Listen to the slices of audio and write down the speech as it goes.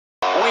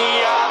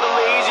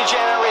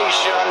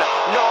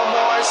No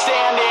more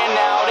standing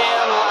out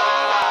in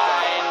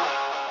line.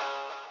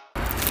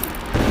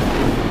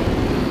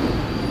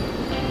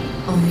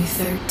 Only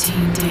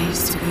 13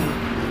 days to go.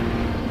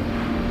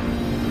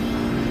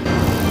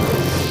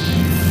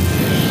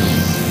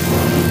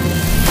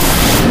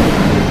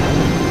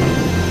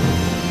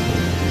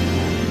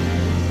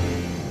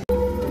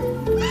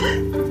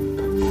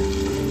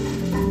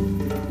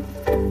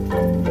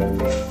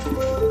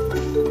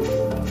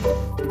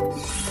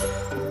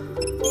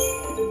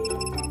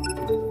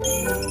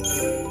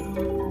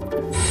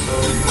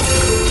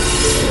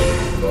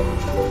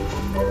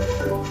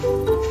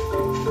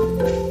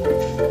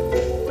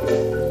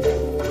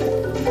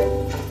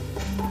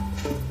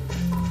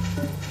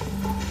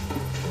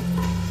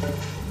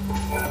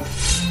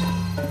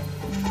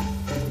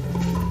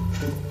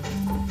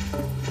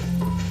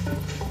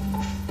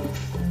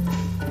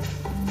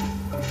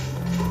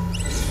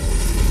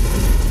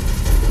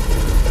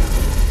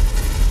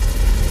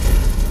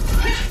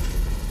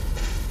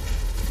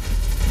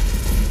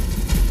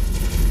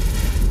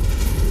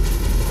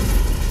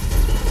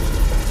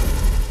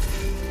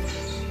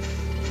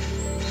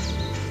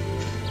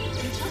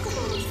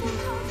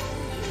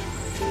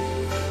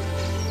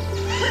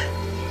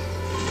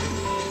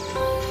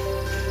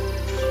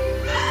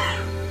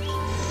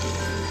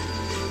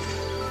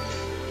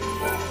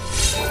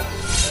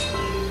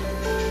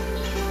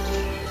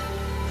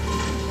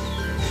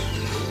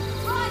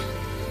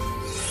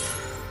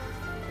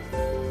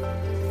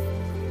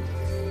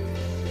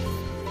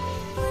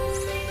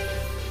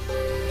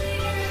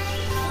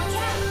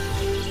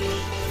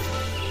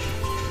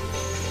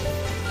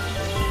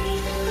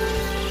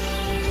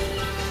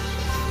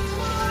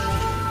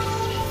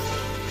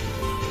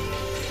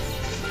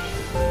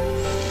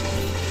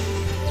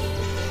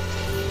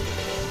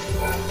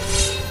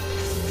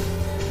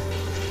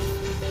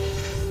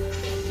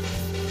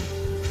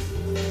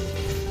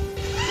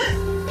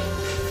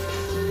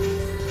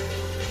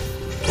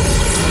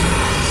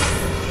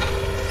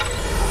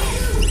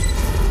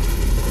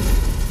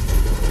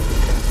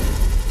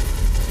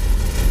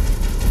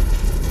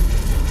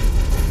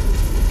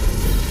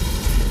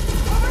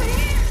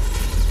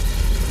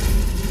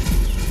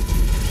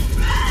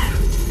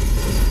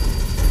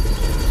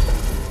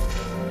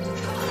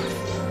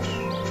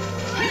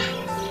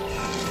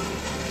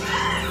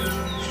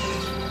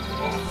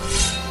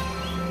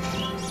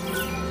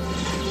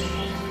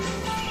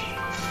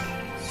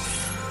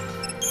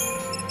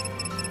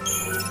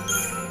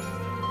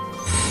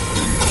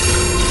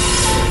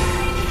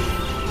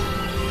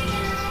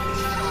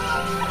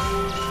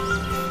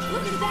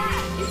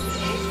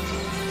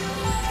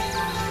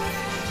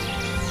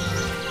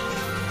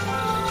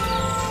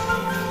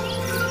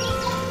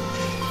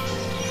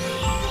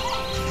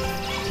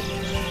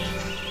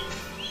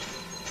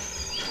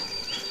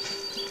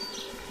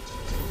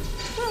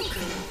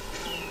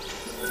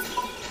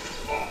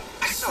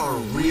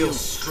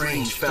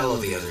 Strange fellow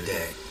the other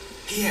day.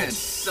 He had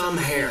some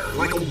hair,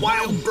 like a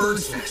wild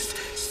bird's nest,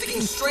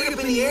 sticking straight up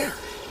in the air.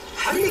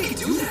 How did he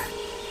do that?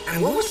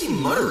 And what was he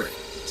muttering?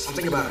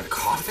 Something about a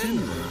coffin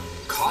or a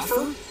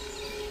coffer?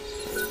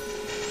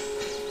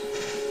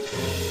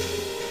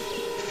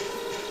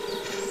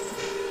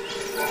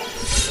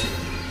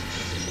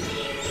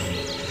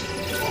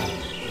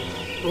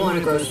 Want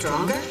to grow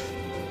stronger?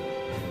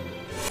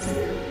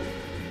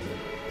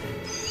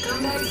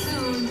 Come back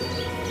soon.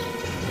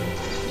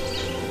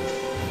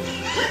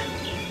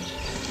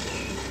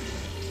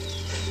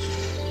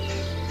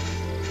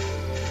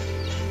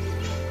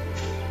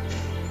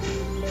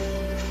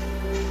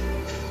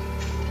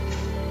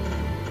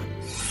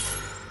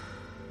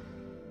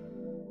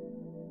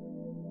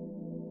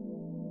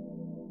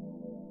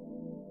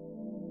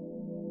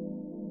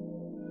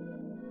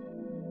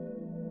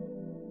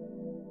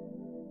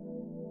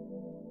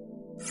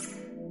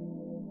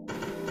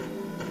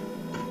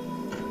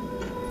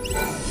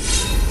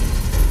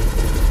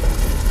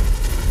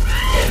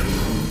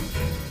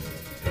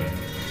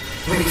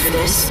 Ready for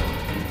this?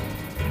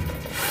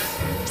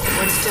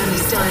 What's done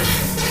is done.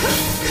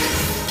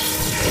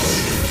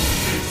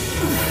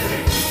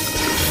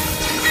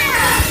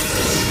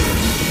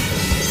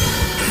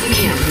 You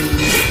can't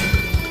lose.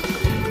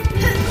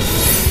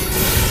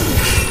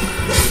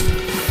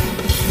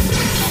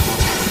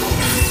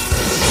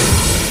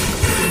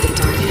 The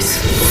darkness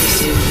leaves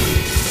you.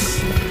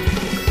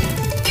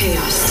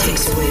 Chaos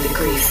takes away the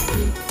grief.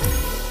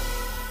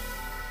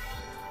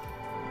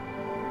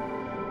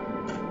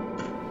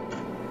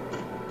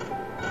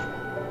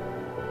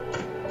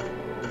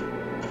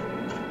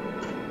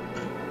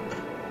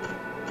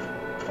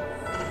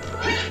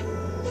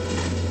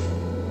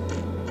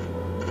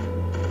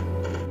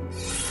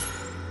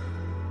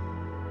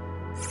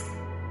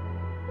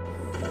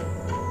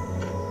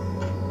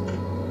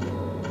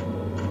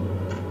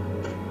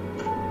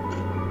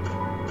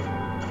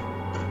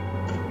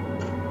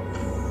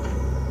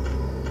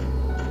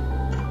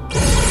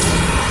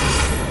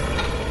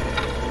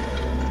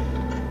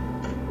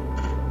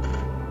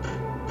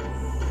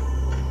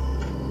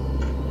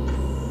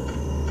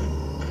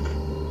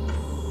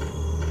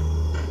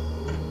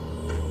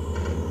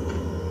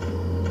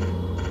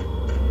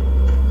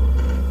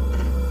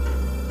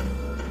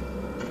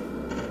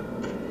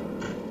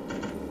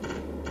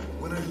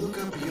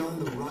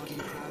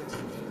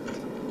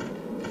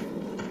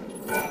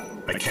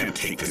 I can't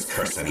take this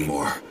curse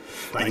anymore.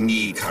 I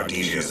need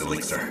Cardesia's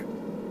elixir.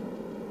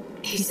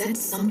 He said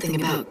something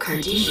about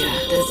Cardesia.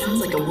 That sounds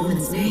like a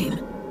woman's name.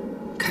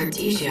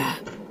 Cardesia.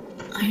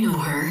 I know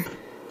her.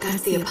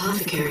 That's the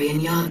apothecary in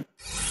Yog.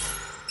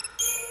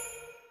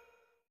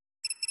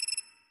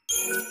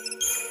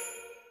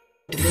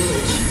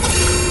 Village.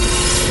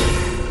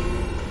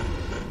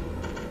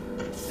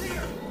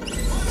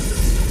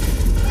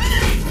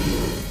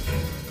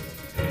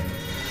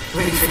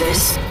 Ready for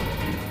this?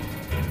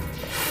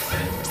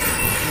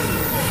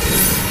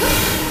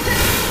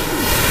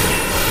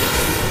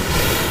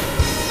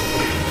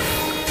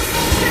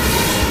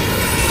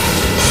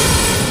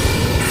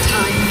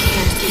 Time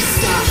can't be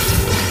stopped.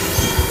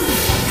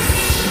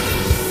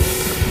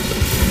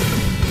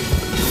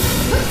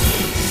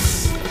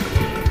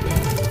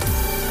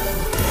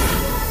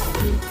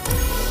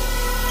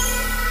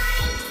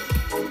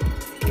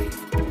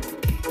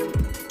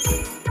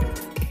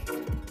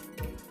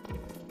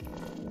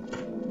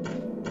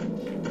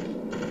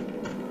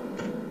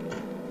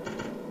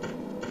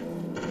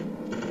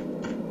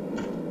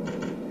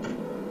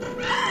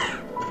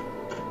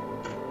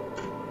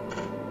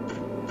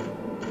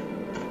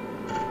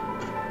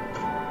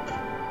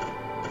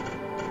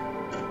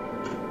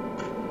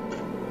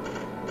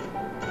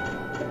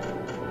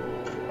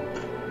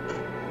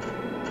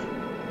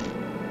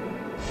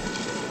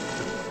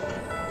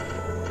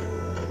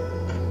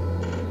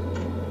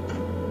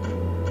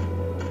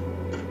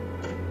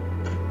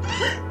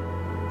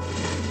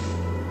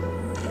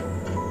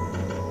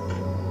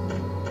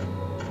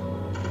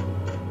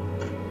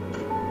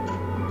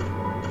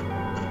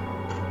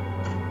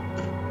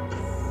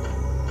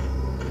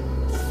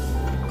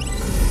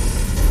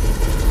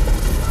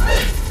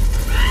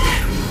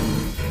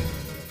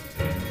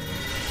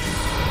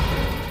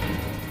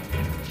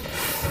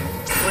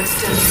 What's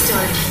done is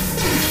done.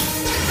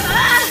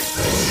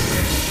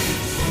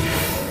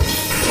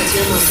 What's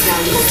your most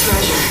valuable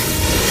treasure?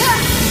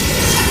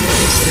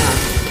 Mix it up.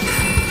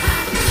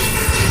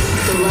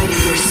 The light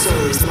of your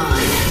soul is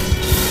mine.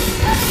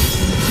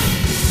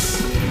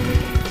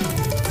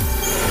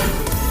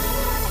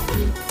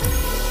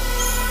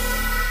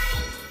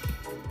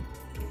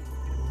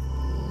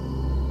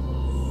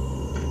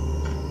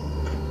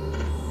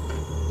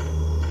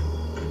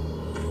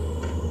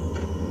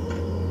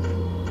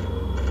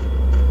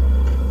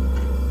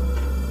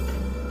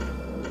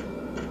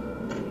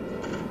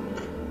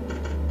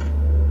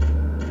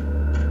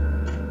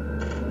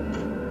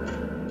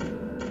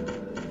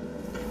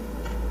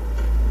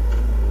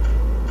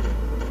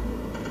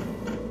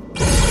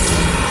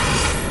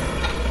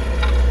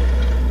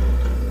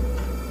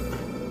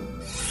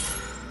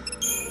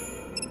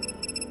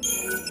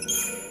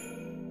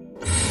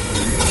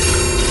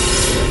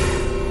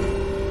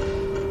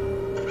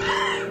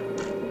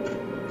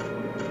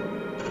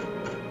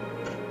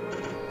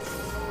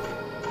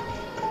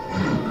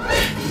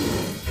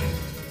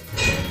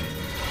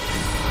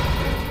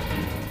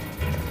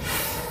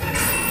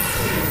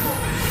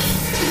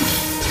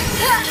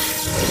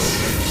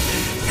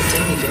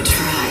 Don't even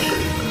try.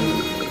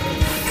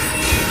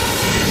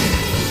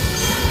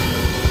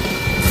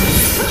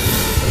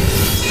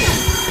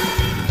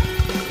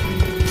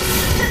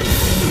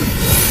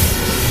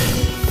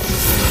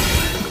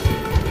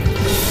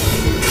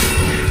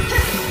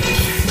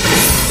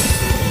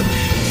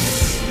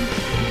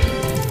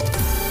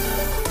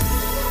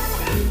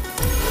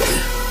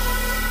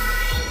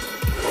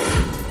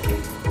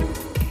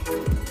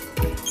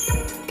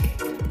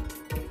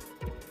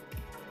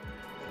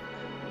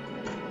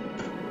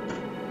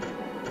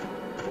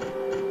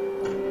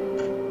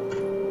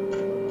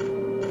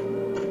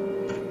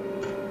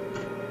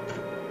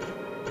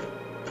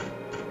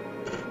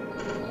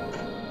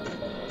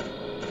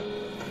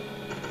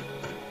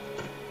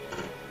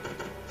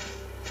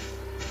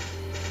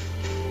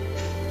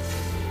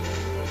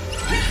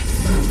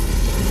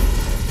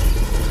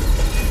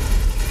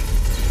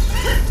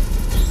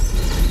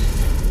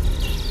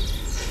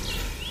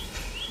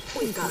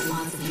 We've got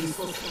lots of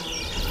useful stuff.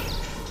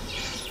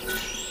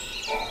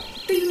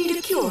 Do you need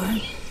a cure?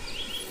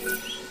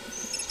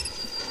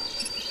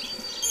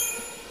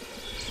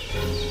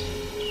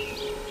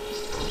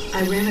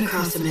 I ran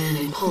across a man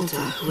in Polta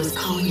who was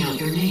calling out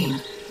your name.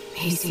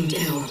 He seemed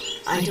ill.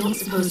 I don't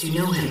suppose you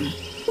know him.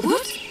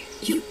 What?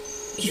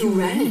 You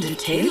ran into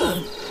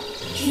Taylor?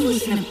 He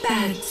was in a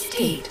bad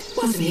state,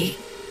 wasn't he?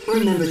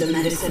 Remember the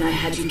medicine I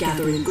had you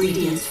gather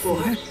ingredients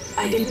for?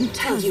 I didn't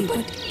tell you,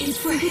 but it's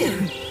for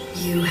him.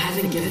 You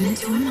haven't given it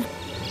to him?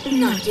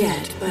 Not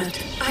yet, but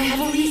I have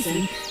a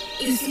reason.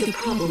 You see, the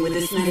problem with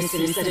this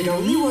medicine is that it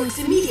only works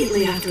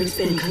immediately after it's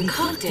been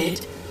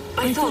concocted.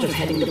 I thought of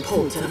heading to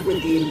Polta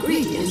with the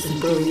ingredients and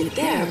brewing it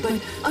there,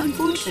 but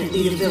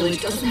unfortunately the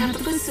village doesn't have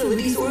the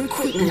facilities or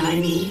equipment I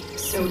need.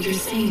 So you're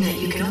saying that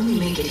you can only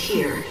make it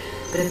here,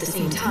 but at the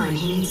same time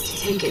he needs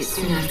to take it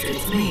soon after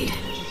it's made.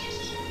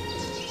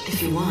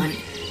 If you want,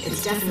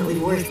 it's definitely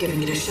worth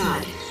giving it a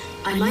shot.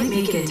 I might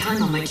make it in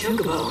time on my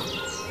chocobo.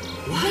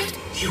 What?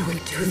 You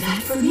would do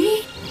that for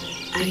me?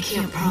 I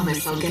can't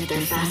promise I'll get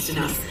there fast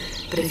enough,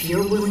 But if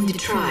you're willing to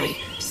try,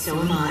 so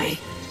am I.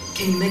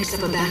 Can you mix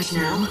up a batch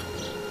now?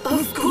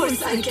 Of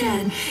course I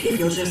can. If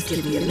you'll just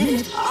give me a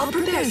minute, I'll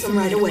prepare some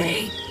right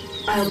away.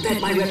 I'll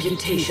bet my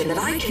reputation that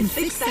I can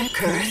fix that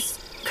curse.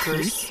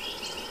 Curse?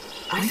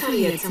 I thought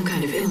he had some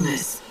kind of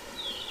illness.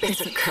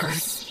 It's a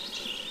curse.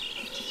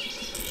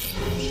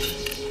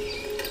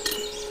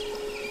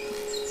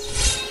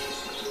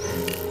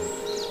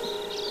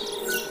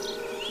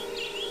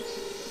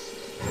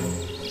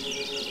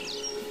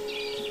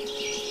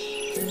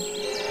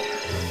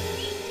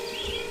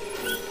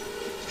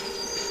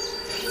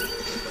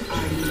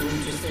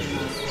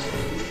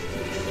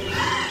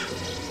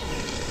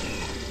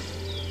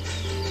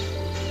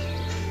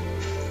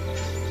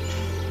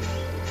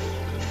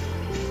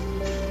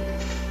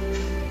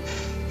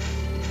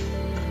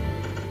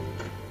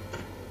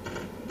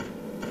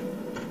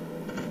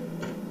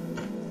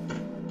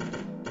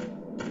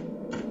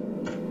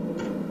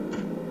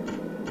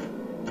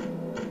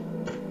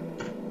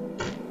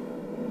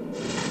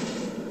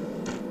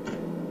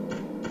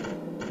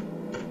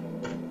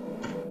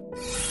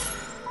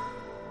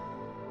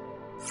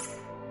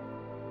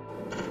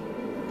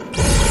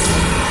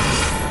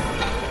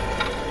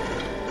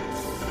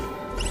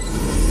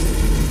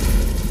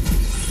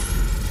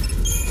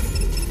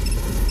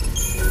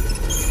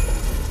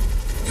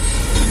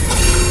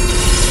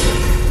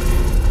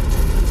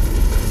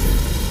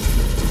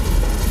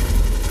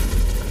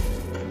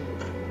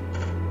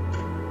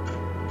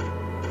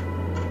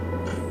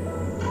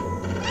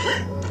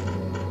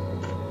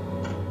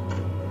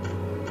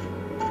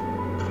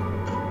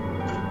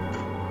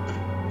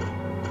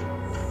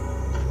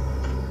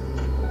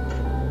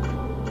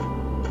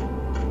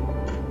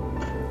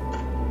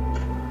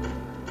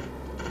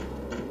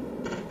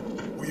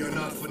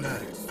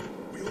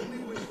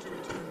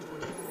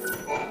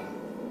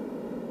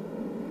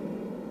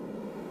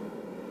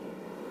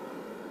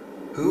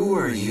 Who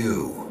are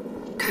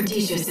you?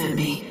 Cartesia sent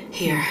me.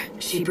 Here,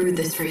 she brewed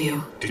this for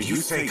you. Did you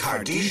say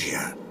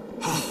Cartesia?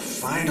 Oh,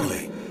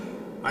 finally.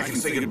 I can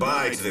say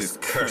goodbye to this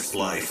cursed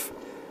life.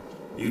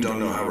 You don't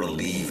know how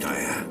relieved I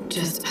am.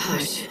 Just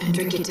hush and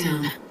drink it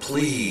down.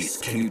 Please,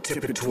 can you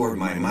tip it toward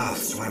my mouth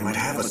so I might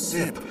have a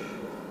sip?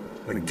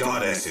 The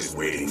goddess is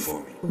waiting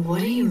for me. What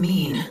do you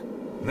mean?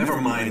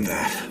 Never mind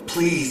that.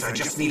 Please, I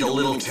just need a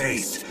little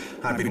taste.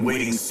 I've been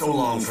waiting so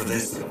long for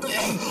this.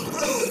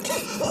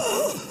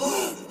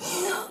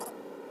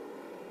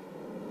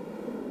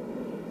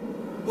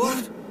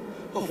 What?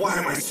 Oh, why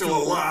am I still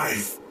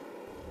alive?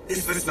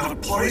 Is this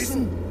not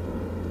poison?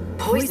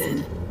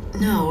 Poison?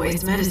 No,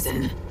 it's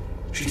medicine.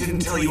 She didn't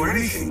tell you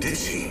anything, did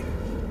she?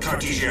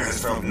 Cartesia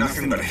has felt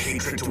nothing but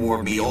hatred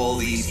toward me all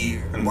these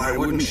years. And why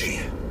wouldn't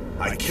she?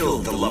 I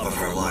killed the love of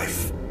her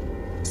life.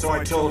 So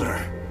I told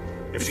her,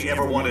 if she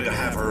ever wanted to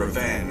have her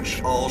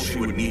revenge, all she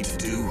would need to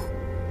do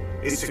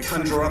is to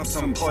conjure up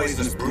some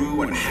poisonous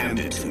brew and hand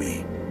it to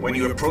me. When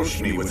you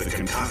approached me with the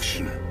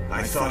concoction,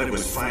 I thought it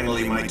was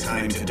finally my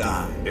time to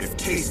die. If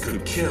taste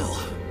could kill,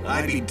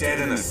 I'd be dead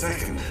in a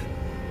second.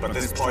 But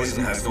this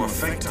poison has no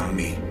effect on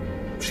me.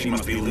 She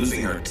must be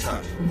losing her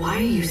touch. Why are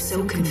you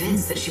so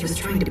convinced that she was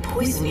trying to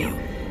poison you?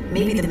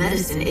 Maybe the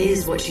medicine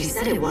is what she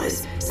said it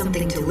was,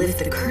 something to lift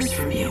the curse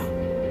from you.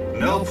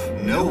 Nope,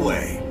 no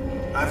way.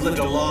 I've lived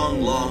a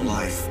long, long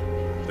life.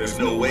 There's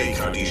no way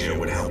Cartesia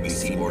would help me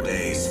see more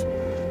days.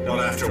 Not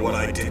after what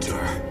I did to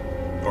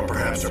her. Or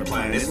perhaps her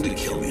plan isn't to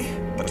kill me,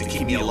 but to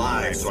keep me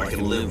alive so I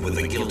can live with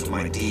the guilt of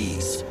my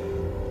deeds.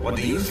 What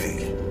do you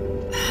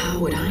think? How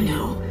would I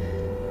know?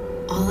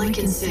 All I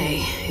can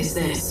say is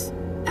this.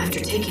 After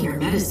taking your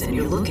medicine,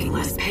 you're looking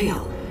less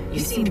pale. You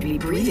seem to be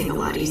breathing a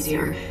lot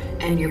easier,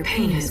 and your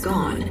pain has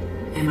gone.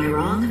 Am I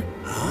wrong?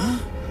 Huh?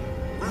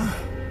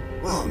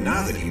 Well,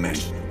 now that you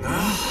mention it,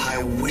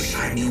 I wish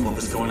I knew what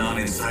was going on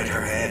inside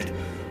her head.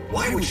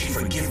 Why would she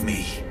forgive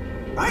me?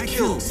 I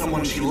killed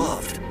someone she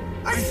loved.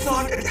 I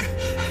thought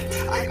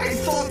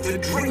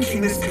that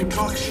drinking this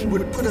concoction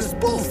would put us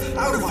both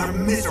out of our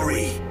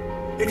misery.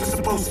 It was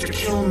supposed to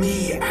kill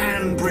me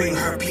and bring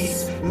her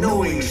peace,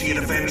 knowing she had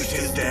avenged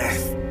his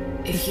death.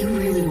 If you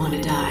really want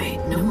to die,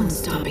 no one's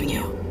stopping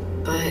you.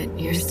 But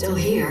you're still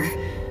here,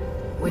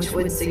 which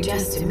would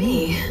suggest to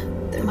me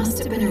there must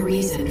have been a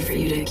reason for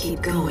you to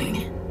keep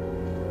going.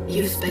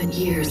 You've spent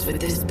years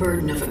with this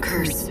burden of a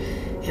curse.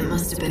 It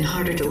must have been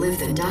harder to live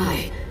than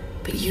die,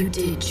 but you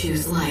did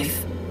choose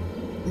life.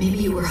 Maybe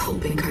you were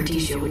hoping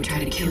Cartesia would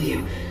try to kill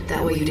you.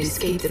 That way you'd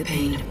escape the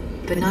pain.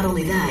 But not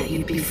only that,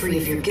 you'd be free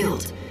of your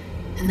guilt.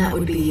 And that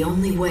would be the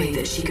only way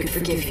that she could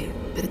forgive you.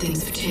 But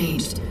things have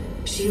changed.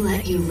 She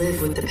let you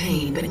live with the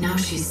pain, but now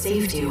she's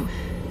saved you.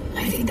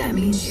 I think that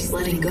means she's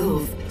letting go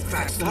of...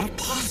 That's not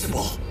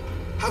possible.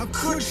 How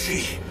could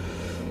she?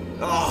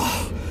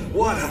 Oh,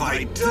 what have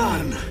I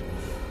done?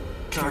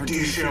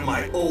 Cartesia,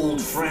 my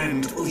old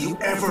friend, will you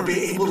ever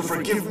be able to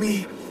forgive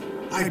me?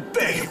 I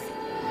beg of you.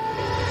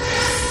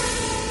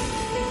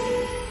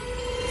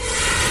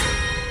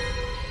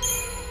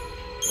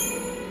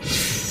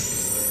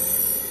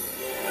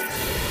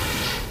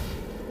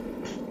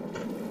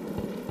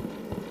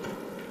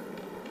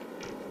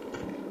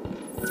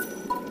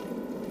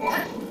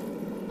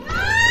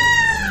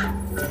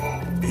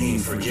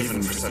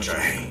 forgiven for such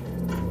a...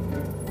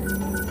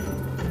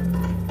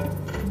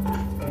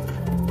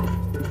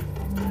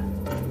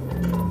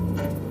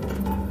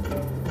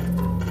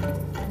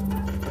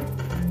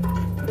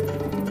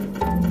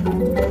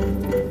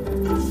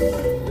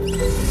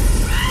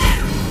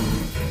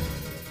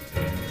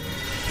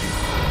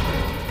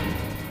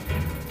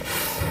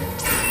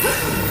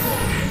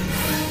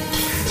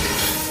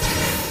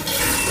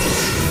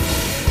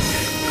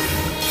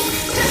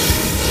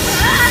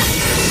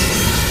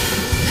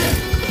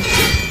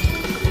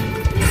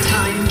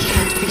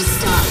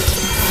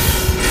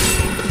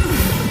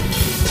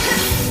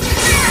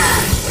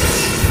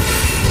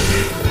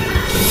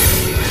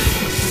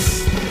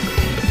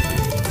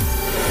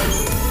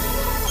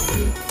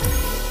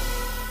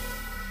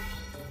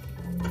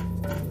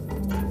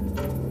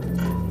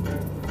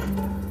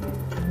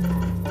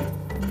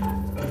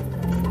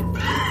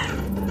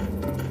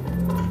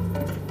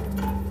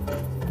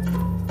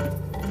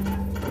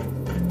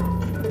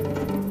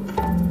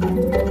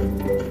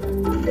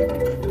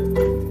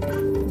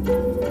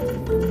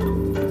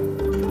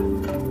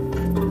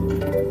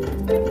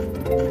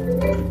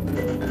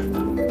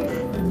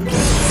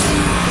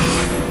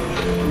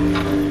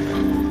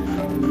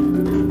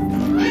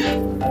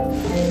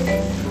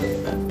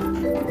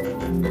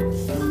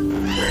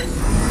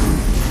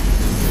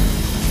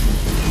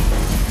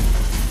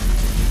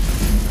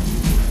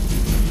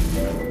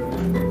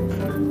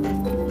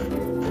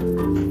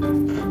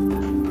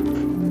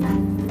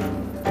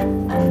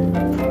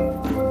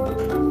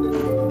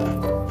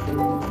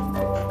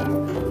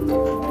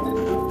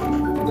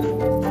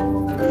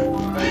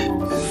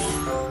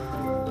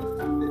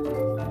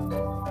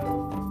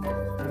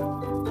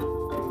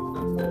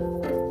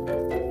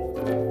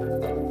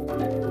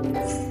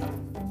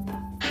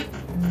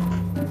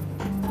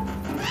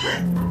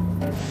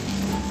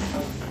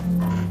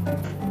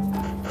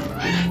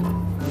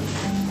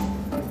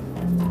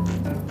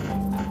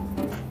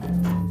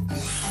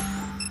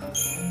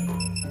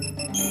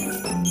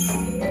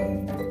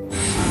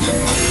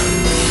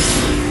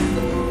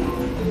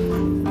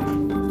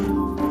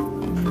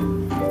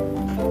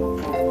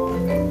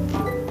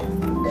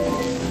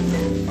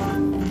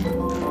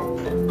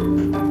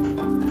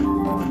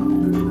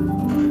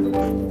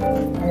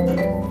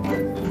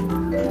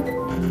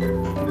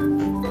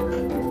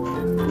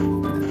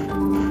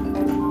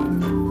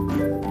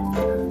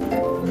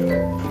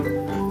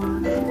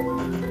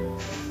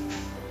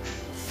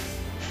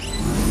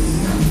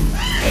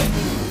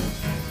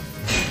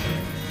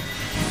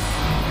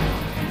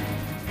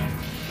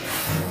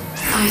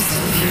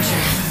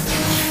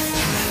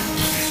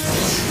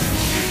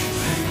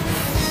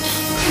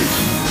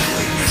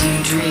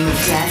 Dream of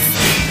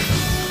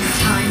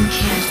death. Time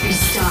can't be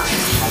stopped.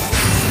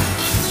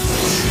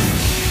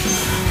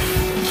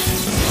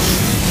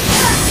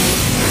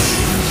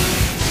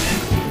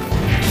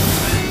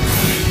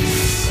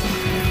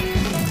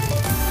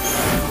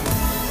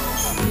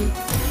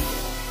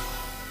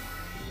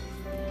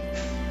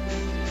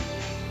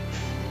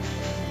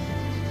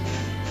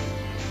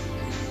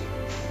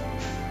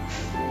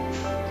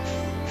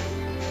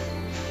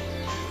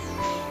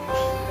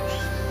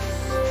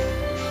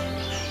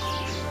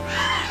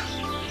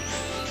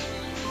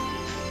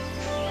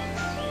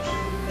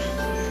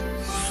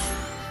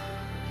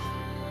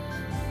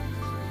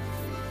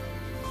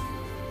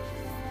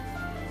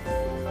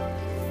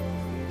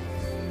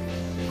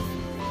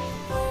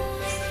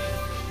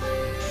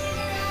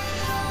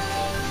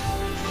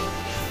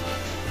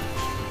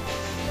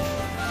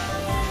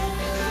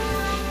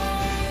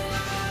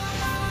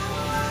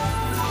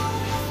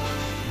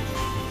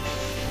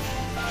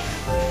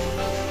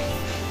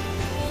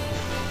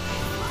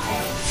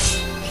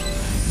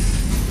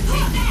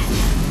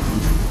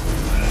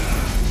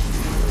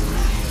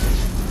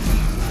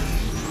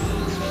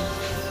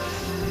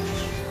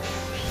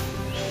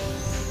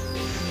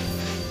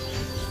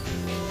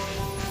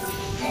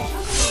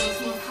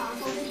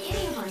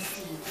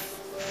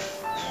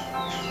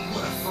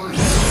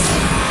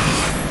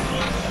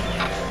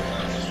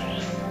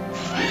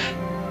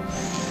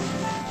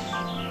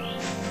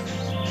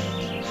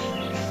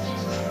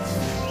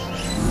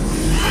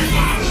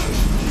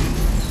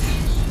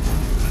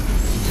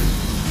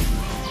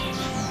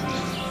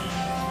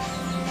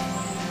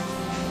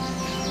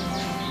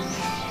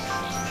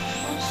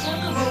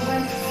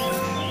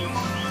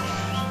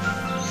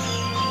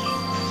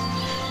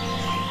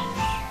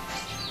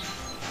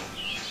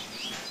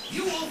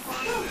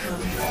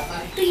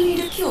 They need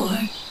a cure.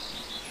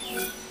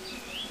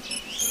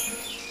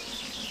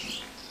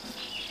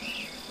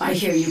 I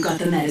hear you got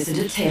the medicine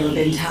to Caleb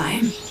in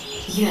time.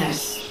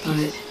 Yes,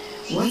 but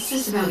what's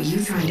this about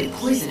you trying to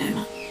poison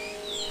him?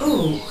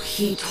 Oh,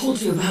 he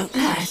told you about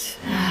that.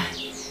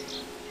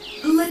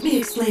 Let me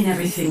explain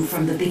everything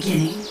from the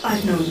beginning.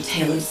 I've known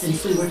Caleb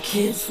since we were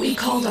kids. We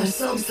called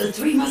ourselves the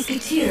Three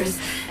Musketeers,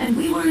 and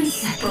we were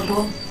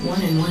inseparable.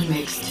 1 and 1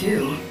 makes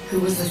 2. Who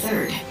was the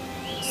third?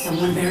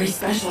 Someone very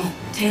special.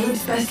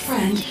 Caleb's best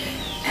friend,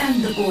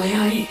 and the boy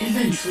I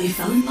eventually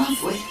fell in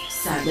love with.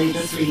 Sad Sadly, the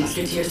Three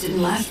Musketeers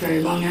didn't last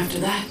very long after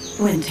that.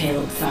 When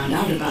Taylor found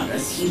out about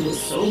us, he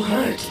was so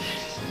hurt.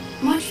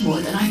 Much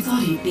more than I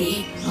thought he'd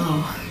be.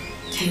 Oh,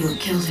 Taylor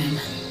killed him,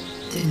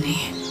 didn't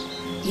he?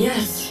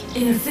 Yes,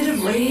 in a fit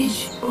of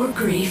rage or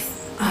grief,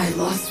 I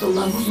lost the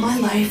love of my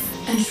life,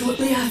 and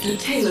shortly after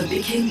Taylor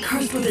became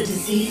cursed with a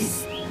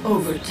disease.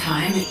 Over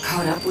time, it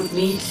caught up with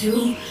me,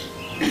 too.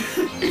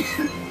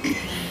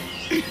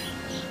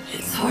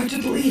 It's hard to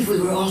believe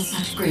we were all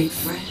such great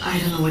friends. I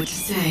don't know what to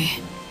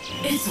say.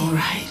 It's all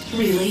right,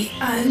 really.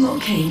 I'm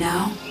okay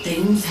now.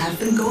 Things have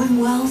been going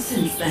well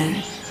since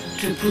then.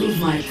 To prove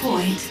my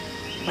point,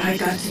 I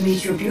got to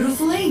meet your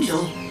beautiful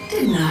angel,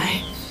 didn't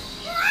I?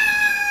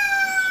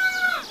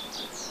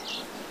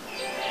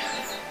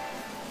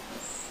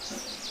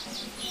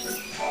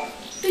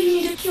 Do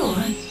you need a cure?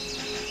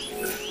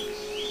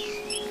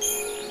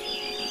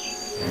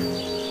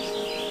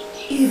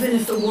 Even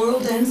if the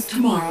world ends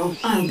tomorrow,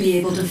 I'll be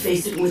able to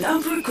face it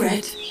without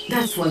regret.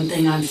 That's one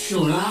thing I'm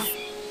sure of.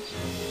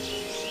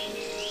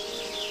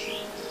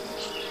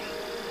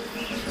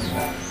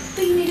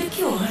 Do you need a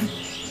cure?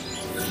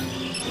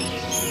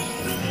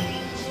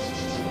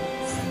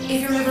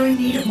 If you're ever in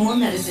need of more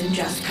medicine,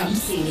 just come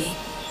see me.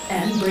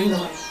 And bring the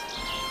light.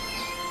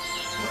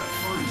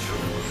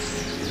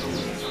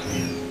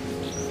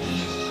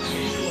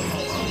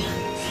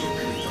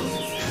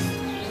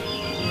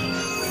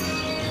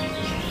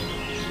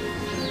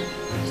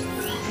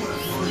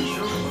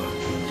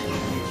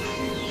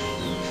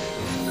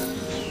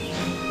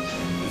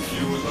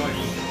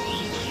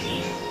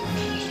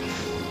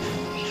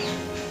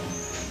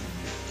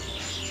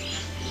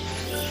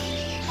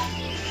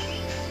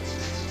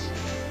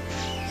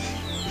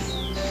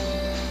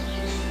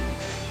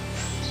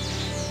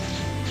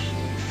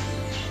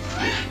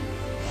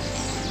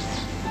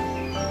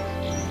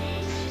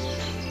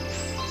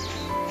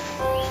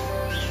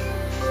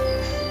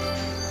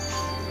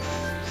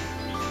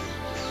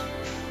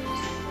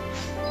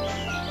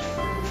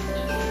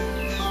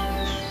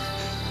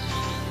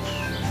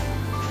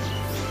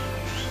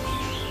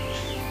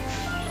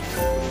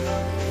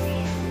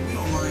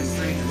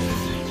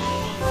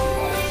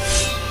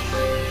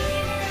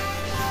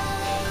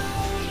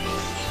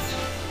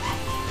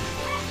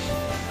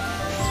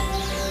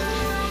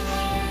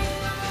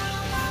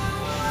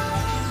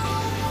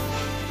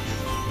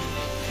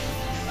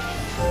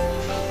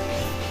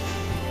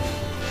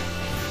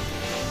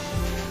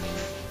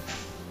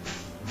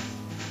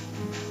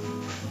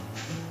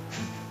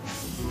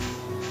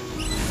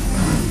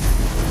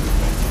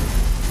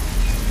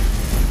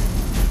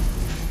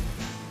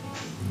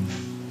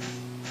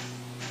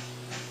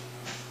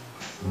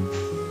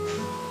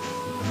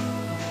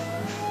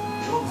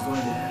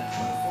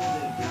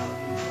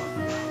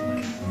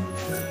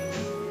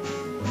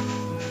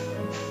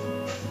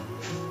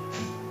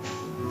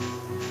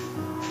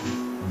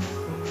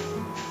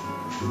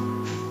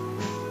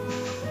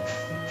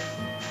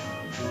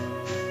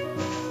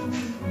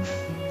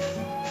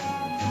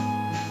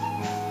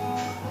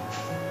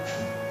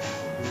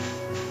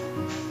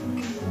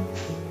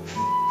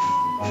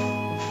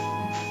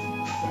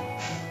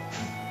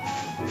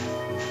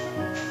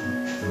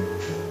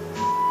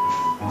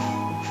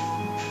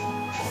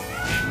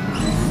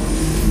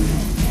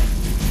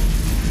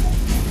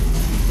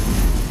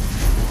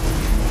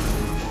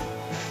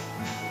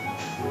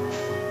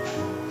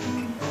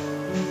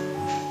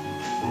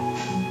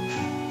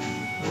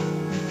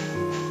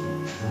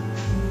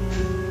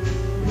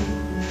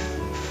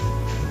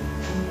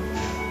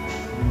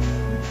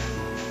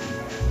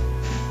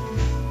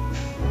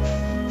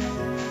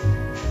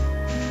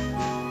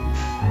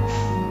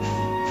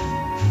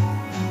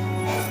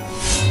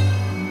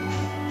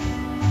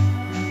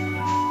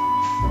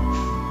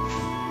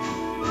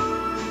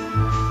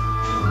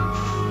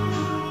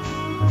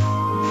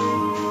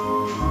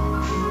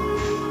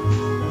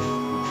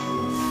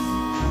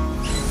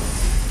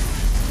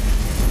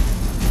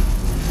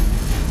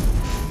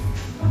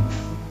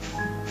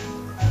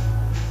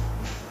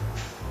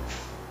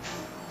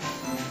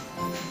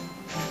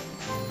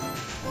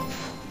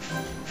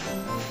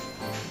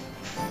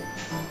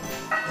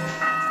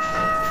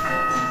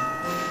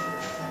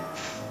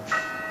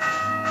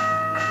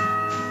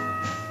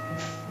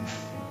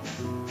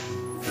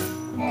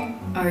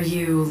 Are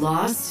you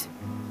lost?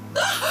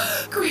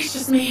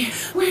 Gracious me,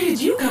 where did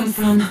you come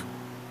from?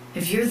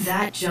 If you're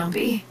that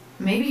jumpy,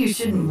 maybe you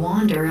shouldn't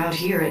wander out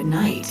here at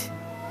night.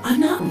 I'm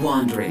not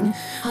wandering.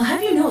 I'll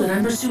have you know that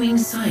I'm pursuing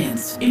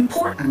science.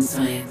 Important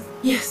science.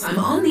 Yes, I'm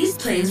on these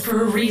plains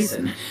for a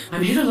reason.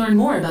 I'm here to learn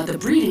more about the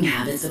breeding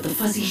habits of the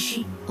fuzzy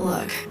sheep.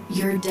 Look,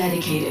 you're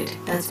dedicated.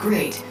 That's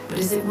great. But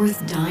is it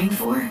worth dying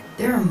for?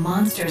 There are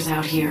monsters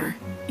out here.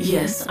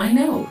 Yes, I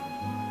know.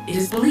 It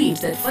is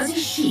believed that fuzzy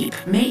sheep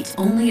mate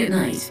only at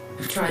night.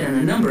 I've tried on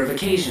a number of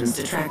occasions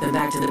to track them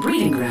back to the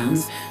breeding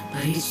grounds,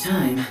 but each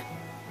time,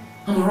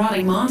 a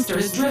marauding monster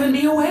has driven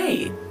me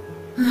away.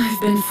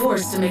 I've been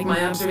forced to make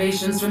my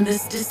observations from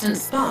this distant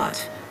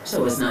spot,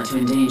 so as not to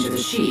endanger the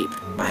sheep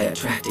by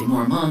attracting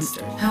more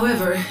monsters.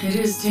 However, it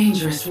is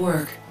dangerous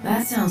work.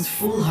 That sounds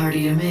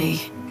foolhardy to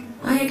me.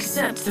 I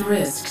accept the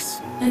risks.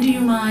 And do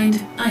you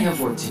mind? I have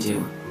work to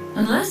do.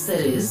 Unless,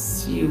 that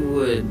is, you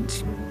would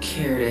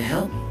care to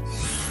help me.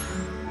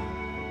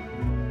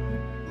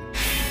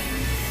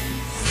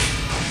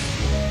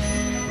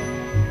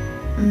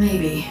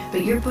 Maybe,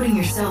 but you're putting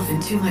yourself in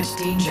too much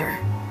danger.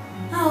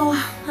 Oh,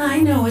 I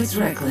know it's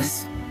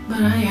reckless,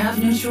 but I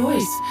have no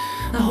choice.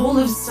 The whole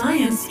of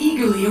science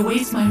eagerly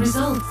awaits my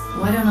results.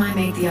 Why don't I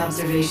make the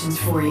observations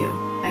for you?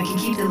 I can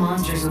keep the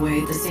monsters away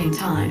at the same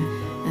time,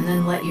 and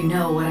then let you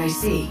know what I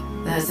see.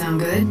 That sound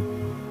good?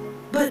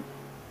 But...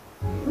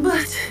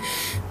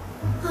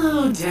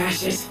 Oh,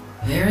 dash it.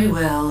 Very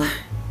well.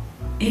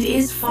 It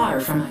is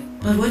far from...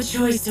 But what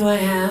choice do I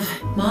have?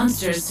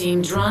 Monsters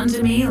seem drawn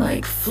to me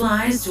like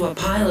flies to a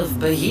pile of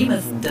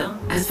behemoth dung.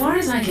 As far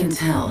as I can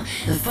tell,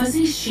 the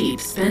fuzzy sheep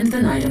spend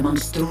the night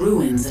amongst the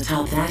ruins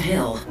atop that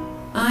hill.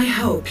 I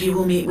hope you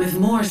will meet with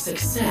more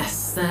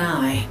success than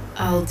I.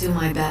 I'll do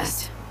my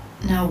best.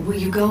 Now, will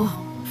you go?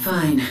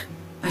 Fine.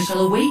 I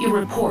shall await your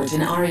report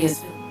in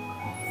Aria's...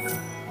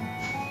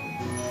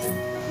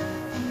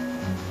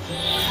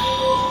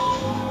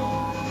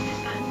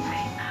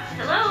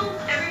 Hello,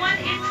 everyone.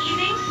 It's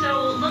evening,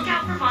 so look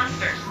out for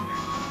monsters.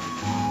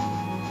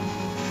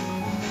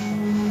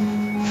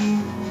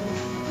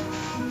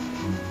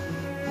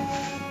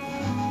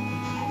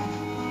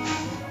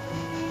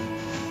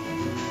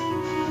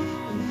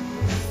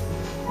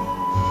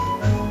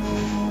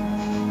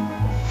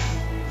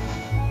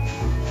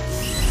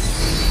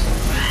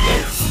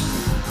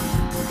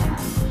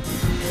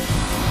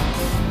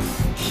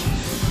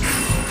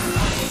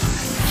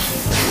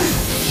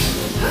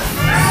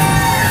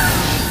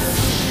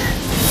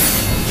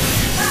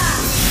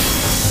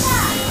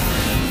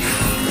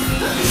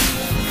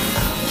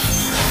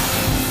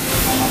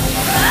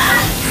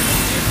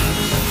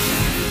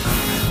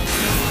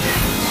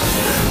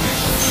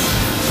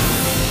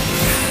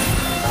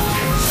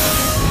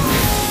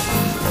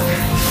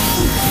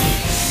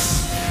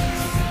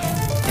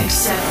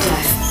 Accept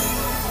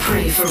death.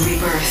 Pray for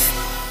rebirth.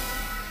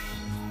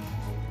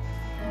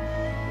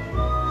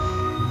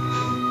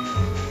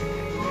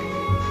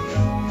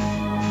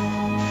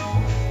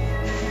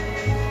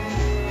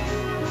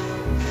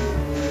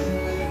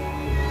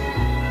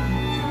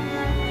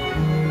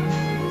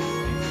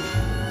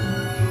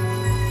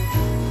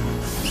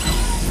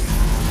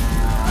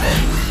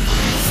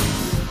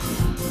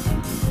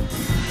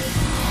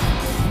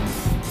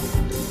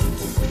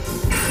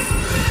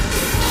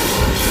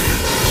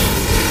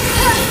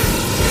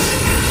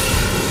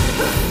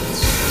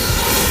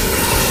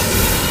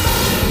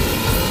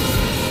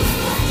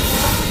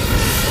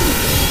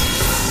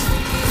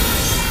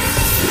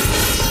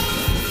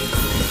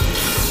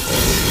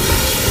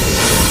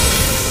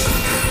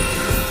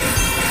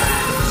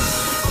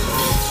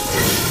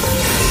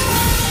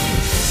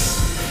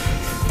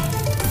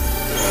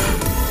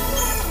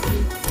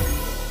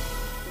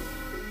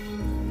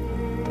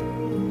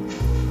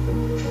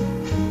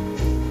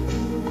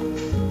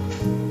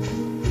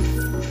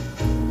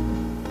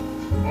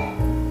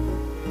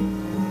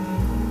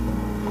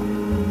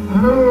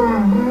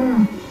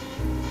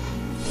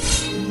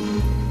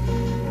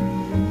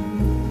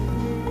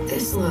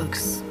 This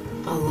looks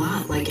a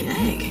lot like an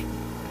egg.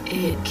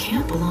 It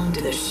can't belong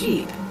to the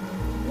sheep.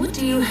 What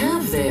do you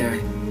have there?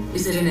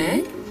 Is it an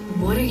egg?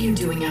 What are you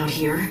doing out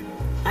here?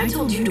 I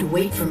told you to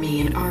wait for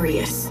me in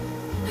Arius.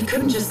 I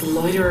couldn't just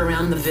loiter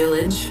around the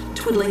village,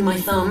 twiddling my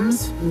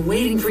thumbs, and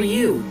waiting for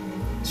you.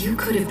 You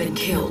could have been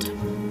killed.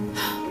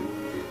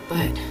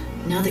 But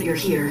now that you're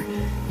here,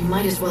 you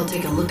might as well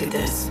take a look at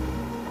this.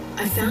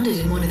 I found it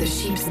in one of the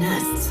sheep's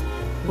nests.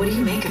 What do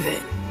you make of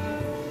it?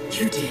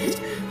 You did?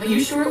 Are you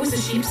sure it was a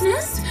sheep's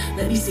nest?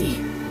 Let me see.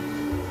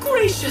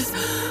 Gracious!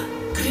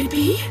 Could it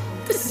be?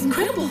 This is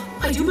incredible.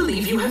 I do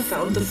believe you have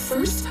found the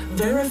first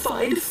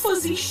verified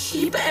fuzzy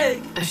sheep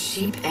egg. A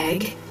sheep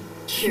egg?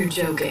 You're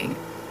joking.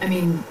 I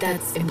mean,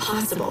 that's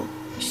impossible.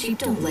 Sheep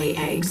don't lay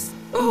eggs.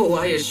 Oh,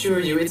 I assure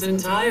you it's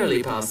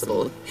entirely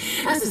possible.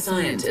 As a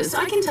scientist,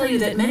 I can tell you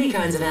that many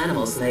kinds of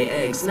animals lay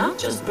eggs, not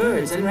just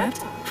birds and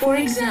reptiles. For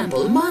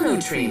example,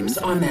 monotremes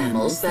are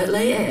mammals that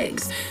lay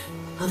eggs.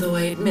 Although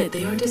I admit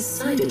they are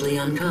decidedly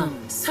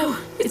uncommon. So,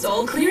 it's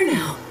all clear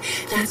now.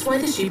 That's why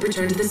the sheep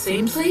return to the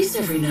same place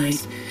every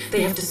night.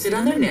 They have to sit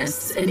on their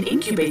nests and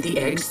incubate the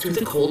eggs through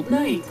the cold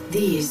night.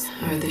 These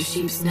are the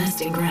sheep's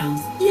nesting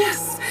grounds.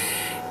 Yes!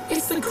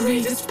 It's the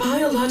greatest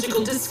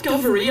biological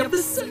discovery of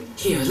the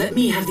Here, let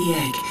me have the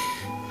egg.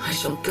 I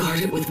shall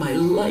guard it with my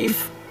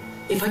life.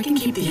 If I can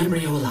keep the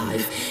embryo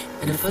alive,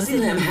 and a fuzzy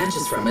lamb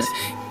hatches from it,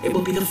 it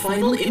will be the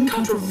final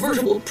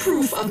incontrovertible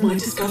proof of my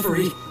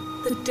discovery.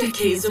 The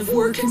decades of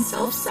work and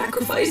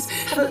self-sacrifice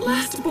have at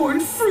last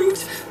borne fruit.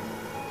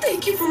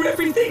 Thank you for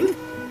everything.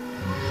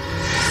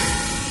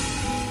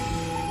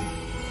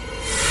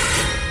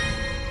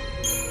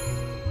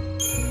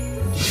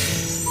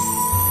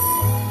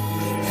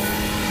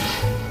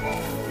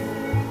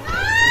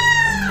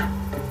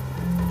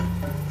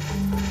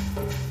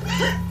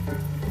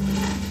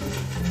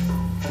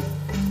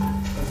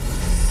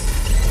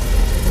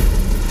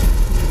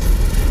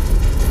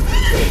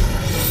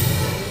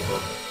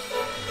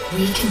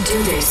 We can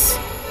do this.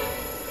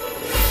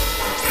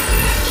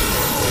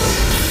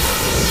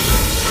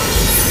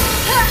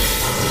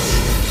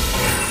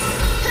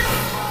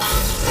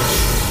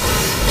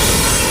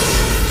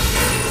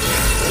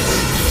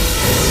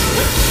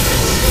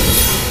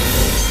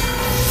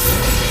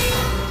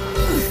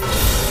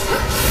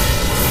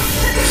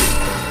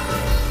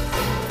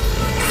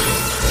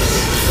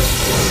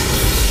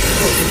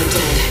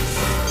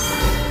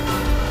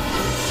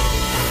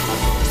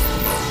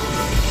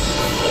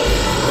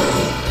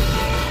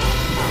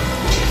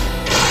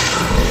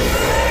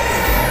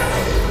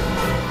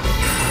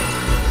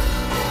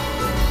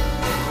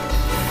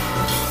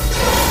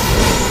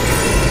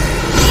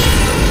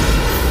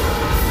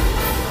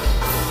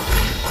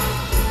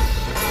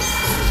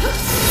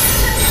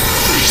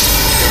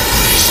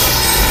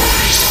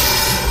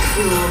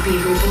 We'll all be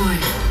reborn.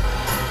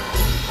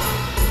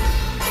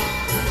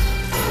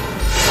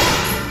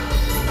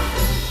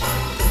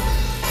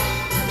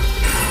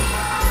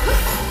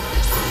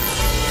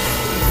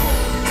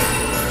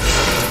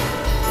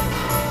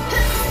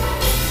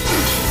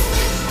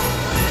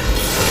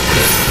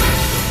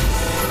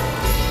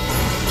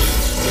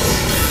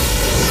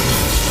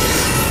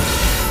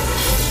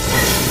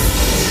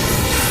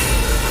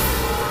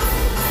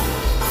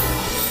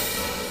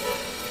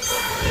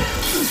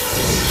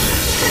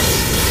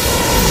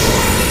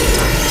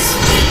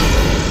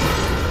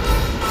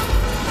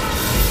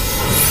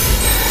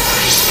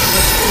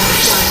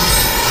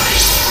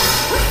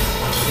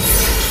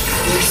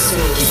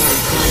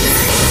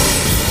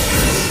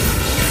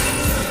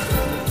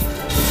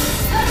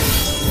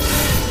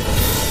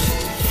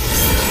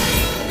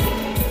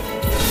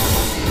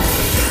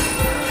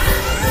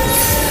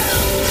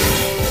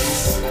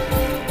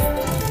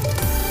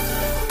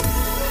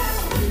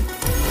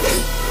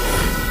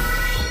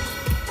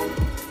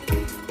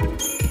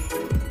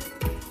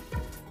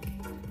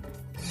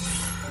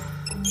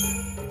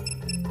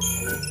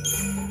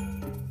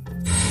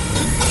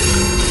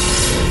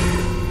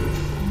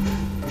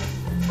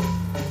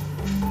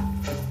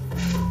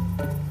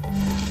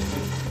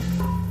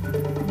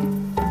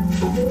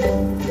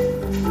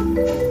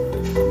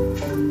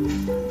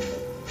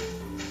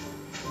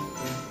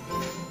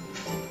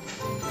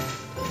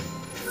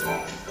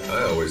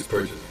 I always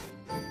purchase.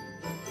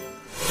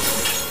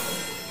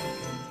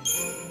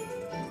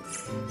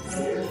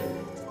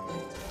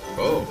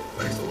 Oh,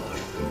 thanks a lot.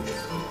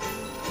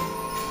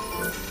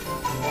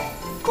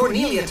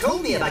 Cornelia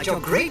told me about your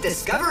great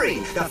discovery,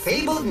 the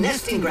fabled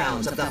nesting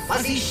grounds of the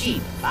fuzzy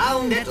sheep,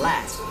 found at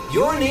last.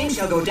 Your name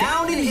shall go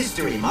down in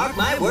history, mark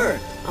my word.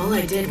 All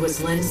I did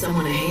was lend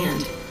someone a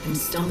hand and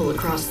stumble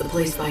across the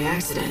place by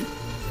accident.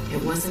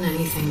 It wasn't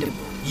anything to...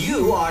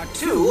 You are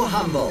too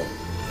humble.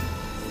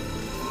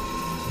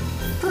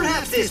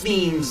 Perhaps this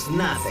means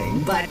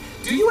nothing, but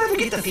do you ever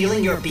get the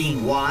feeling you're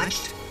being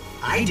watched?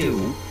 I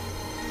do.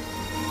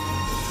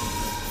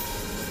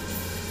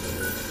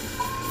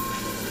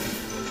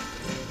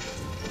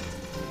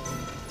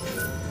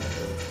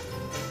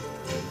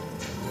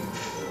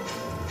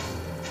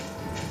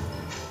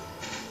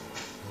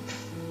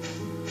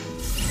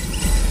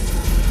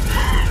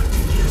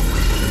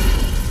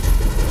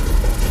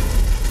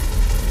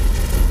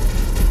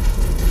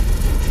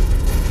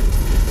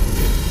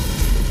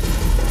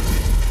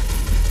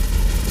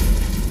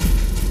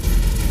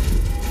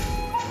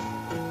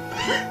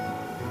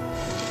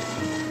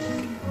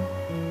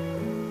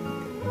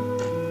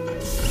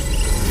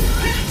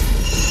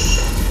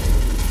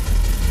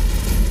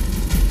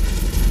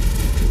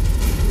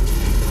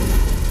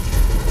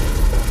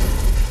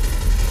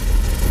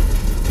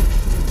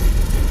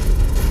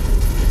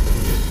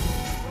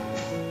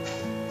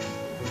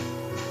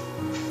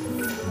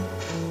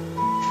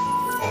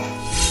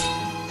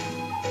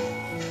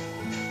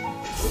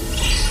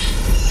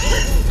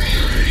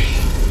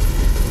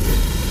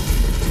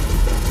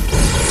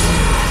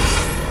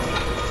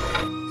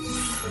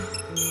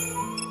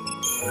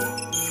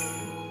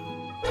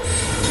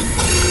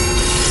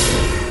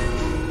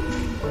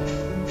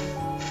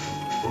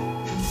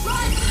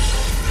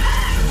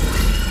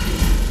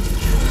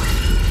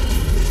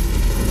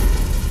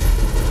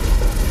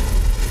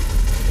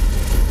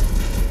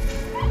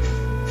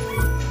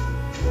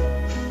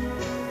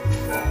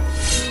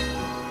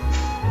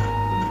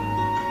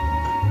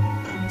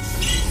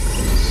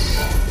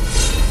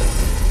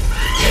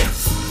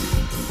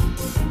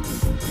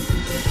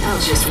 I'll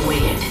just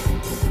wing it.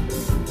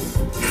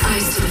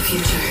 Eyes to the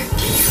future.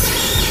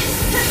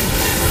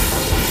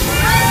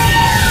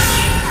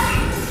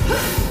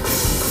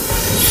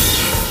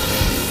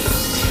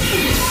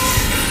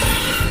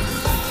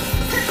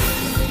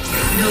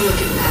 No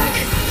looking back.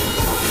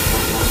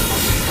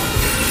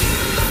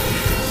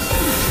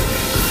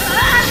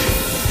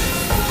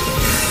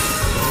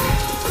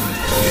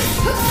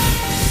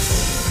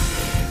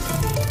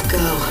 Go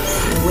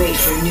and wait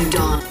for a new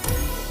dawn.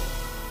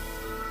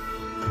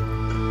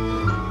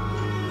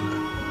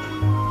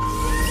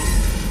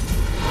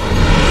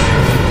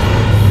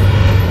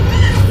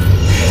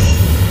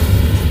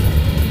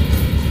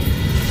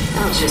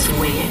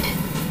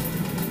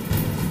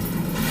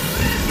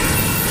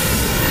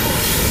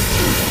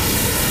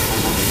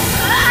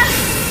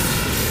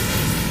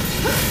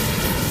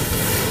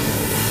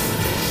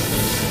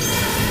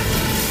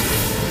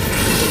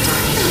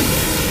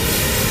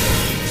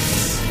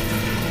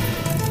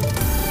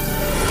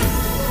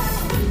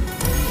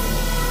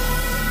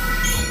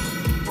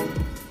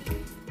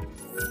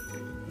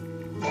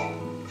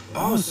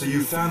 so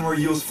you found where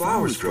Yule's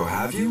flowers grow,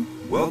 have you?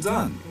 Well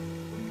done.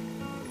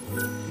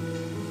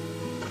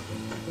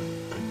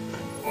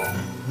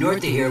 North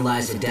of here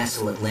lies a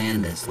desolate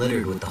land that's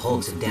littered with the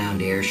hulks of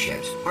downed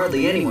airships.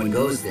 Hardly anyone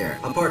goes there,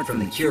 apart from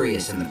the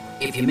curious and the...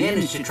 If you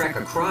manage to trek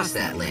across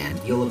that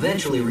land, you'll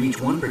eventually reach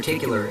one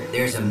particular...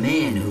 There's a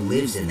man who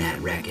lives in that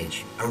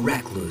wreckage. A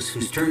recluse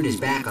who's turned his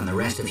back on the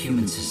rest of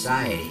human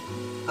society.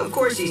 Of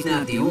course, he's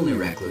not the only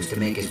recluse to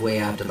make his way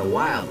out to the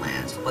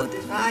wildlands, but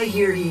I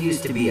hear he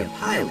used to be a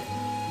pilot.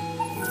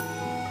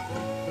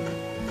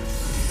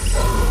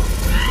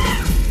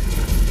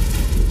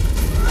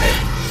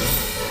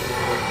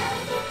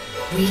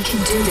 We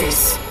can do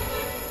this.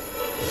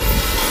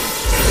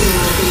 We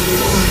will be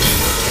rewarded.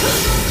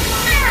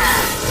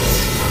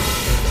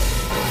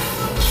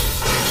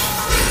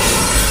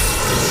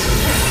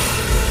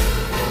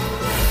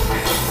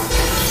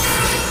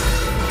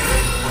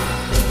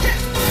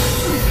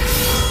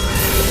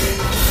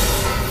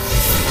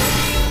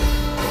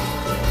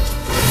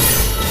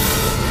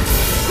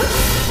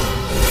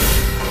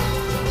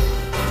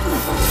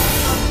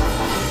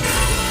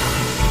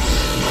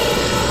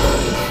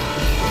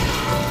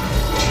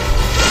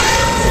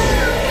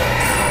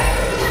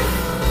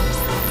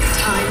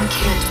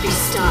 Can't be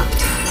stopped.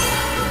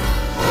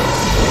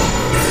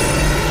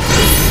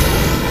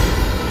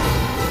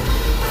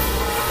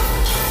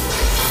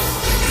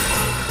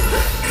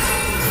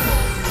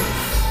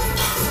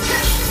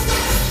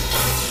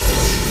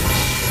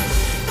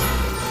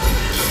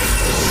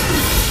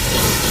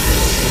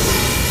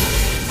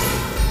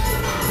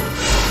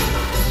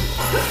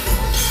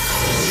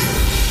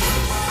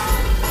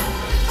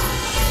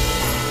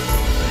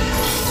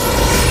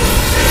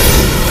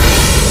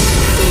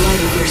 The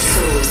light of your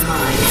soul is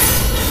mine.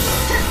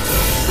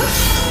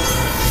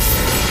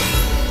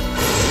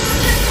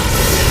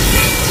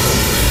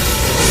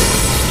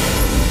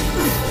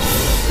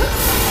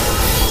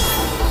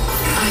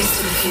 Eyes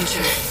to the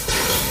future.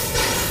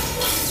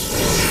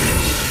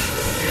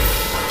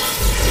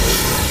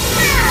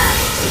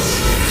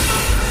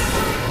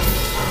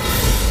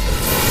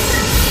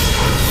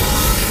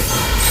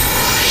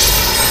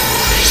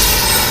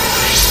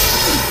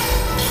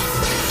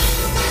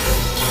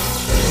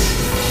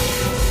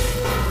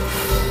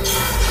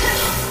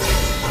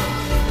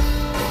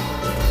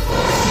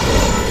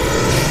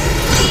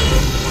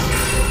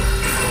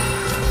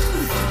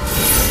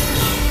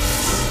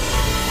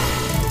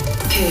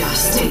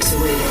 Chaos takes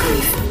away the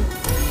grief.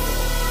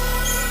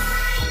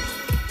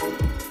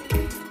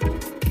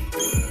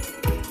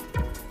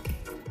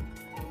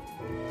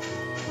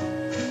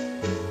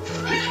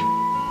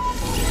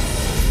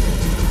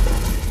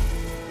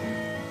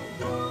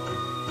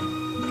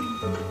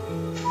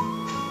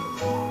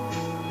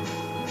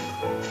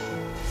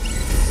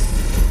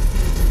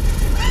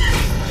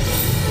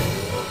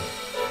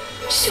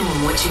 Show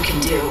 'em what you can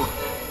do.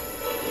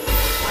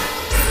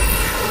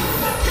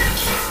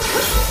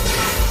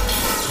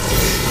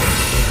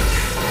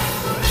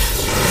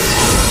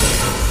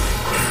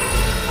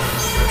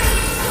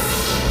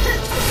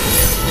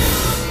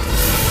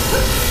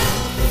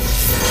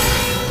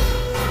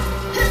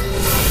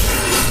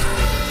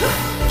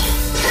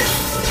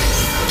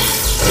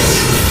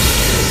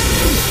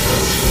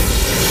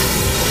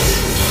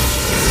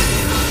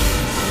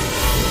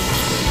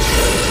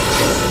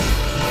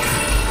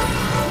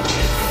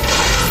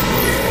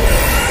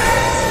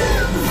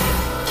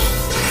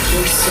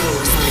 Your soul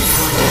is my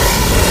plunder.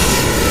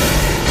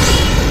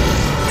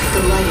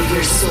 The light of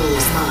your soul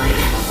is mine.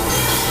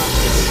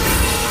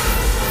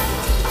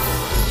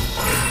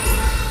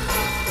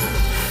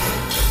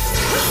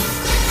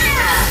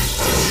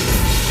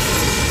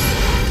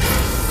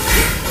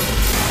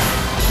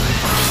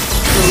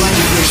 The light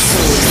of your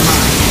soul is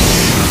mine.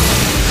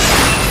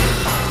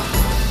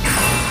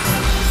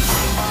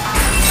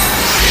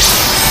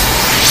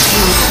 You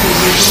will be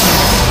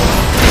reborn.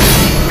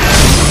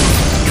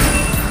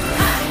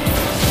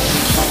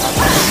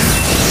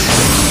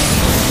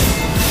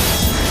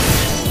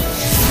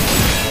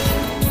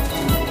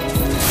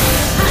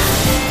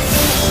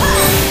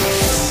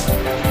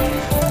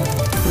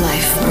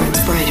 Life burns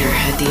brighter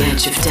at the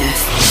edge of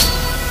death.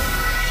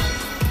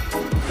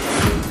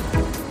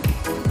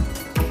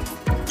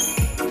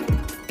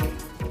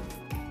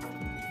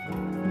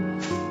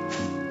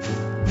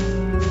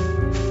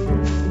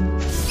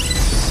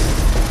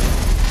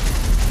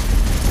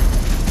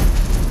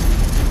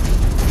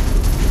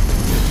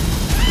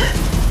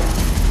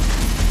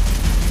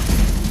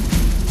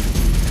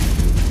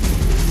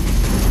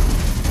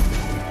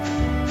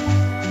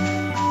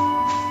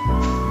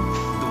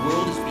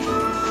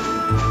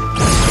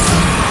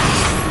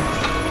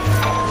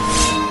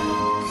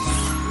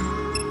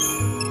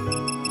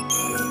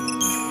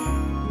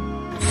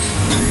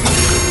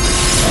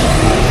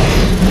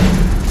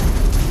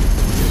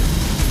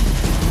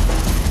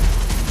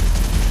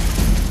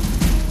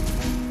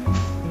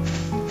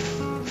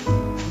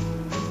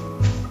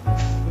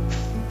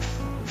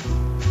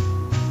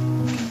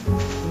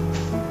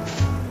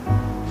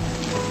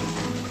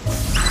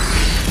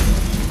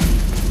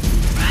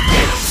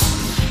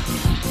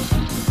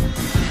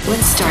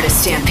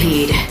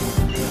 Stampede.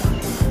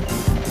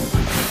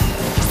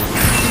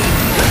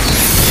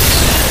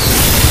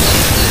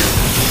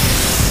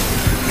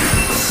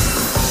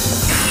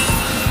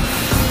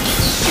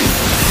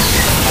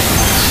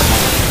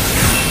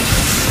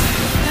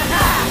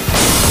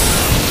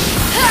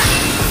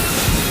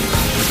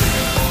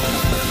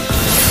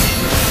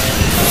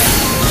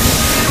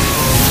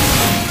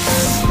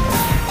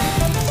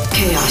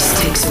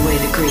 Chaos takes away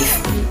the grief.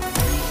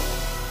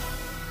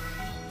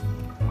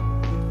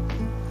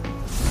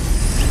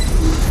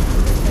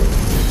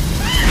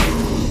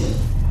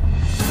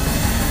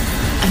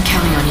 I'm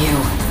counting on you.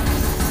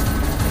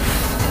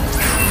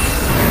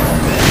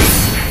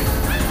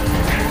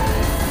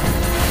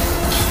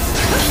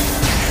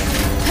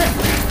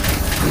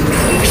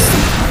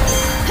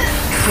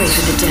 Pray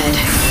for the dead.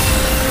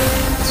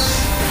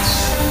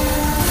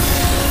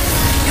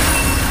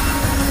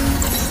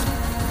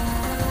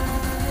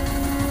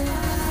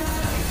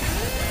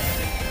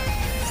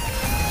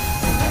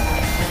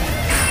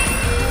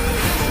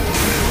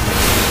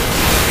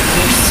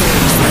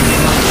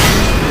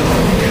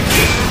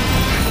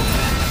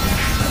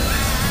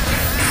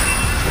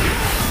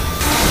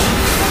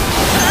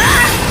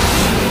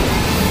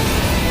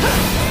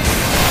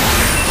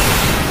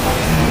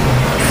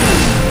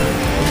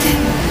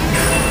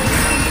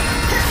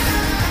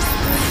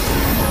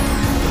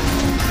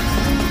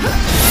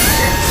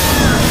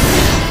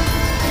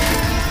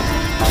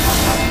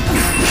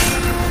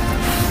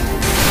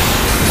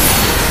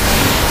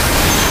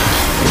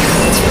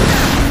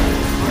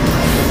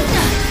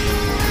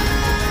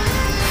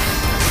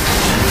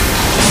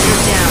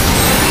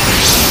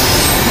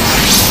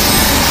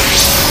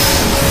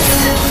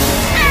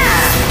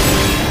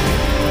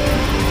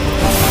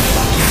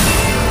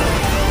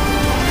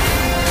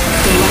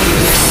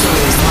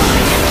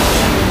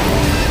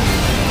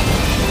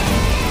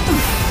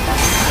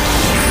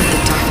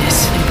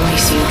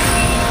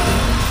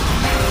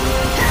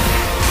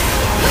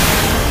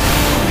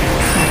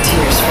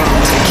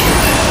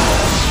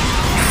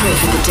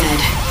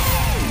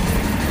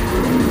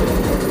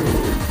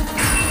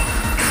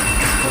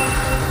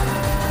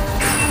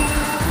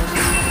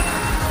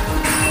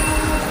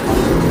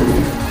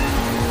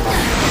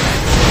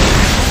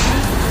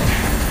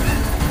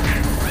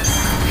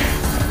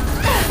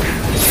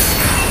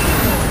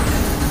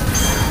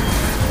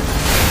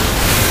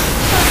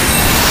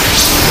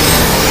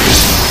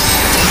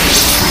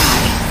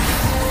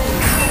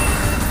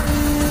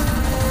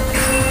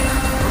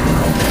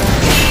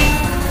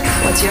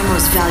 Your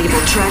most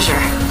valuable treasure.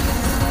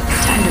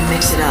 Time to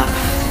mix it up.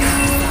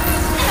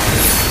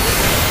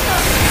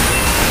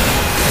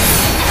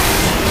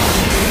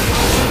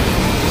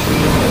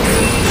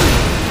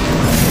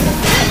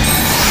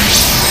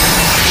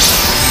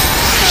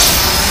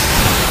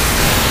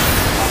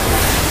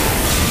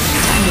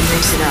 Time to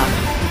mix it up.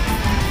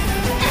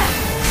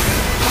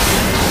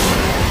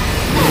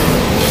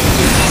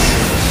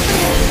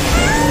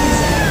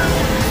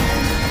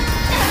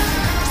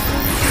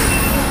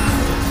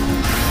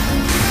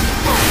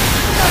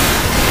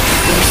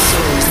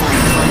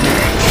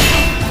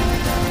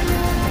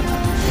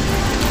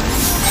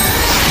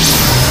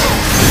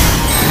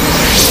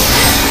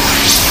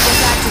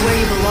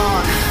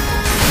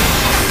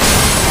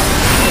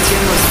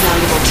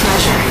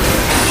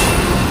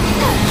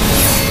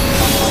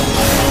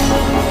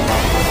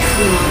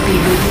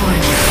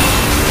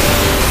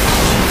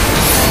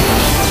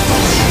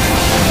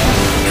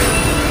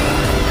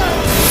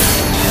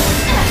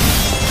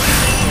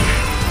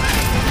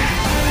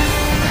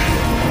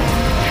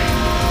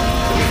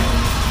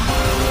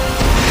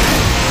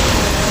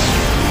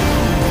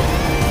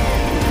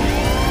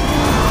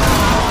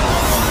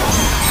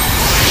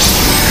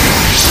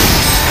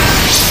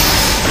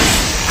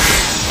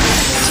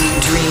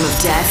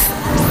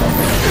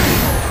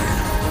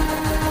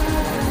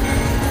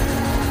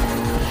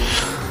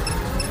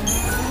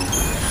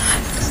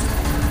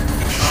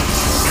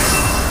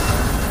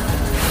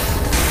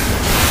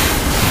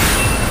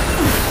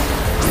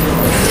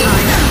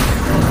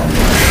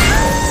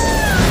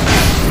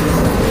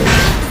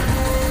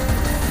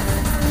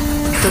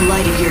 The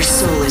light of your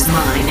soul is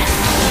mine.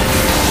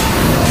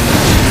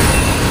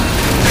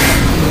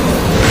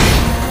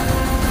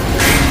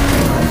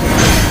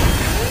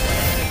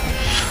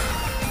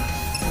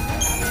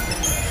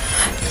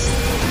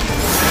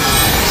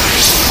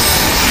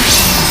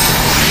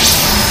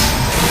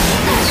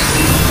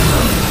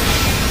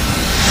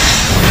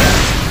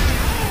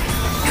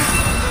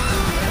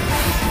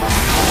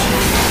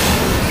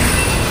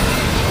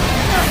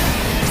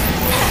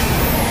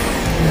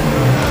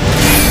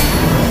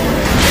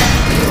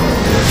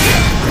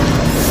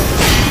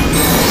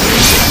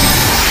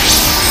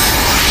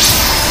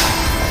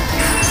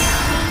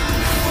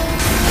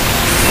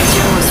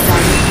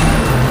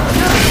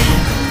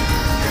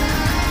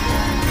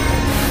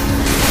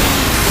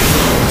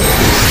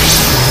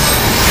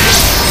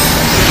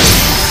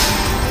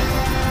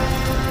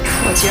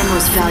 What's your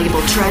most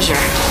valuable treasure?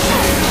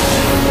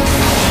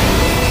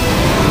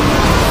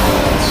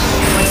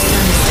 What's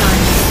done is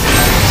done.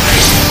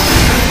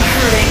 I'm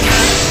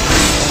hurting.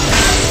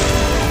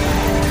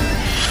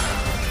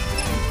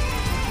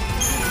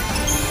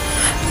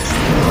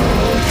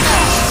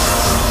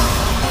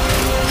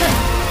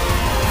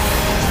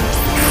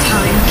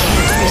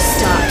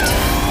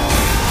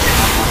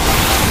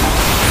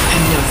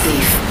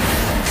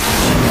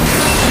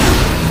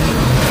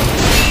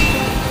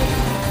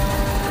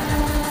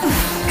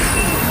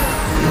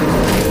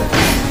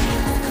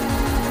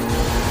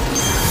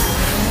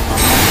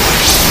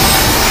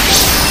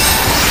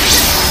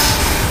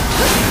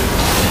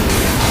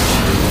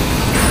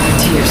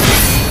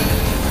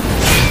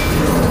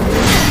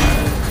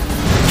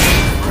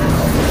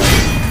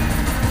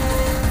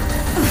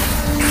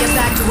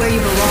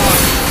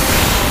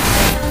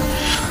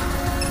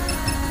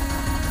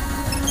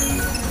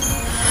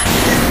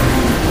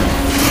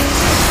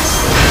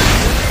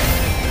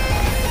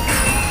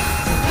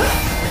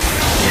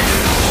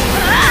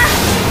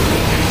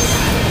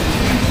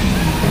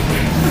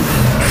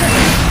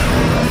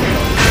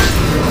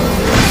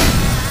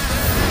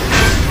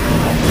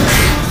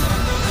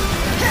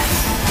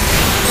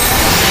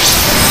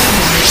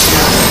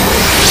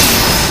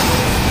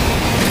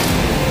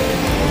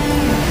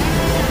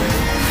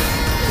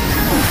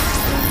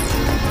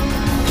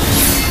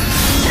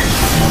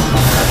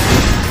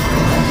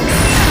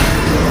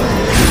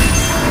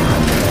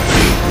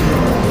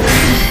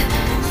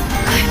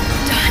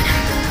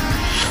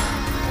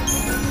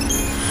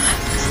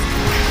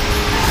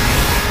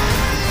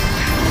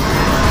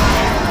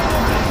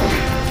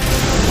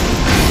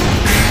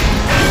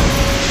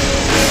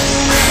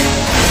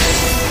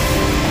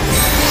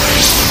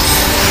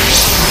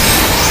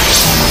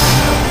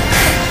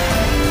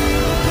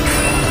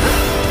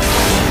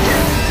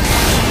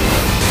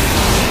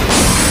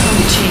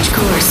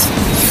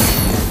 course.